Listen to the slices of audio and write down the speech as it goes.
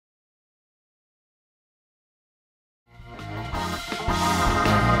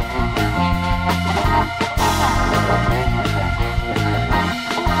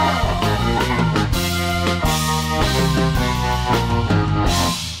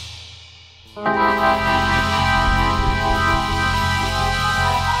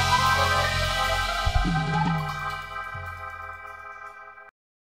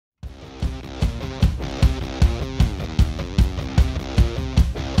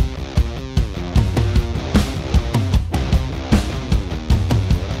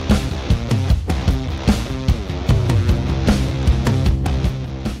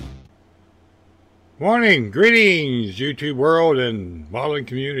Morning, greetings, YouTube world and modeling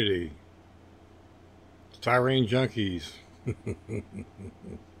community, styrene junkies,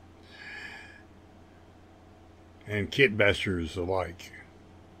 and kit bashers alike.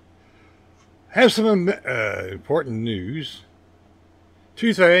 Have some important news.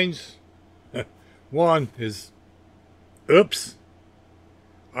 Two things. One is, oops,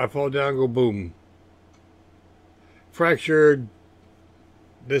 I fall down, go boom. Fractured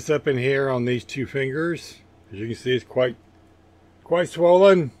this up in here on these two fingers. As you can see, it's quite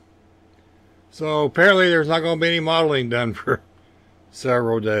swollen. So apparently there's not going to be any modeling done for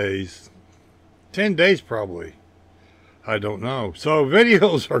several days. 10 days probably. I don't know. So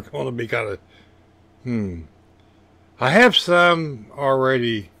videos are going to be kind of, I have some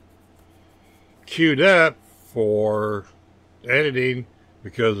already queued up for editing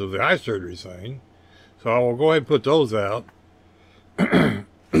because of the eye surgery thing. So I will go ahead and put those out.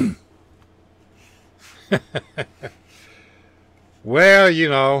 Well, you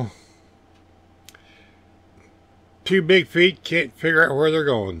know, two big feet can't figure out where they're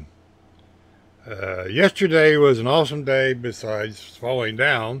going. Yesterday was an awesome day besides falling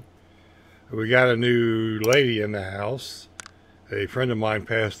down. We got a new lady in the house. A friend of mine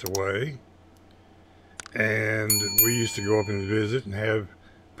passed away. And we used to go up and visit and have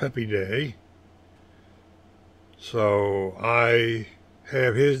puppy day. So I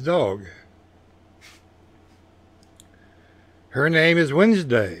have his dog. Her name is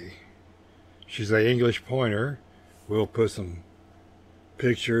Wednesday. She's an English pointer. We'll put some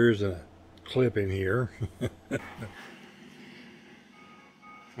pictures and a clip in here.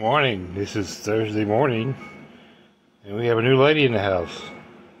 Morning. This is Thursday morning. And we have a new lady in the house.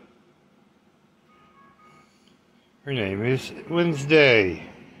 Her name is Wednesday.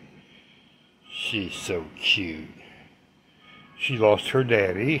 She's so cute. She lost her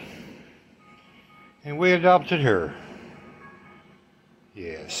daddy. And we adopted her.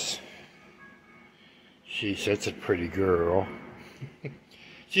 Yes. She's such a pretty girl.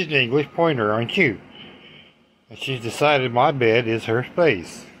 She's an English pointer, aren't you? And she's decided my bed is her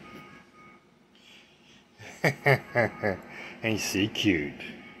space. Ain't she cute?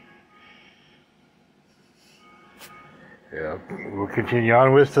 Yeah, we'll continue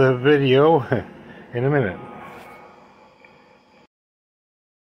on with the video in a minute.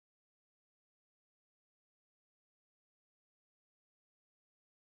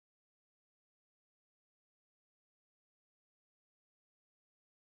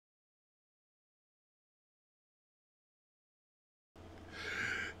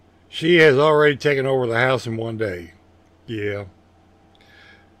 She has already taken over the house in one day. Yeah.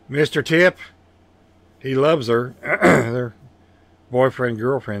 Mr. Tip, he loves her. Their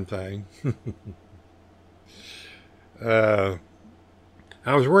boyfriend-girlfriend thing. I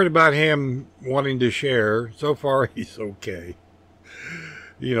was worried about him wanting to share. So far, he's okay.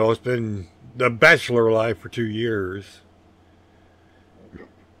 You know, it's been the bachelor life for 2 years.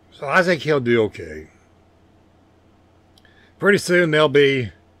 So I think he'll do okay. Pretty soon, they'll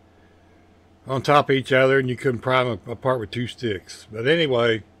be on top of each other and you couldn't pry them apart with 2 sticks. But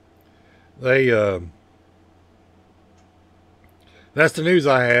anyway, that's the news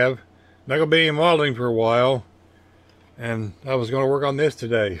I have. Not going to be any modeling for a while. And I was going to work on this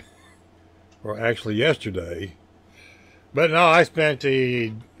today. Or actually yesterday. But no, I spent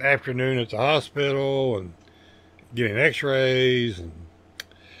the afternoon at the hospital and getting x-rays. And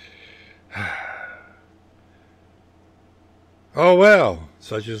oh well,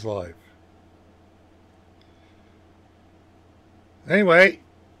 such is life. Anyway,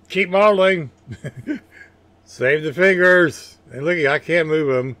 keep modeling. Save the fingers. And look, I can't move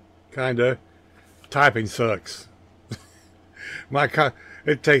them. Kinda. Typing sucks.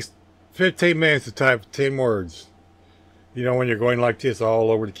 It takes 15 minutes to type 10 words. You know, when you're going like this all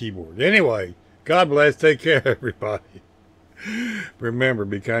over the keyboard. Anyway, God bless. Take care, everybody. Remember,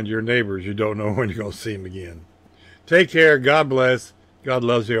 be kind to your neighbors. You don't know when you're going to see them again. Take care. God bless. God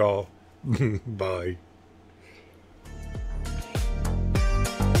loves you all. Bye.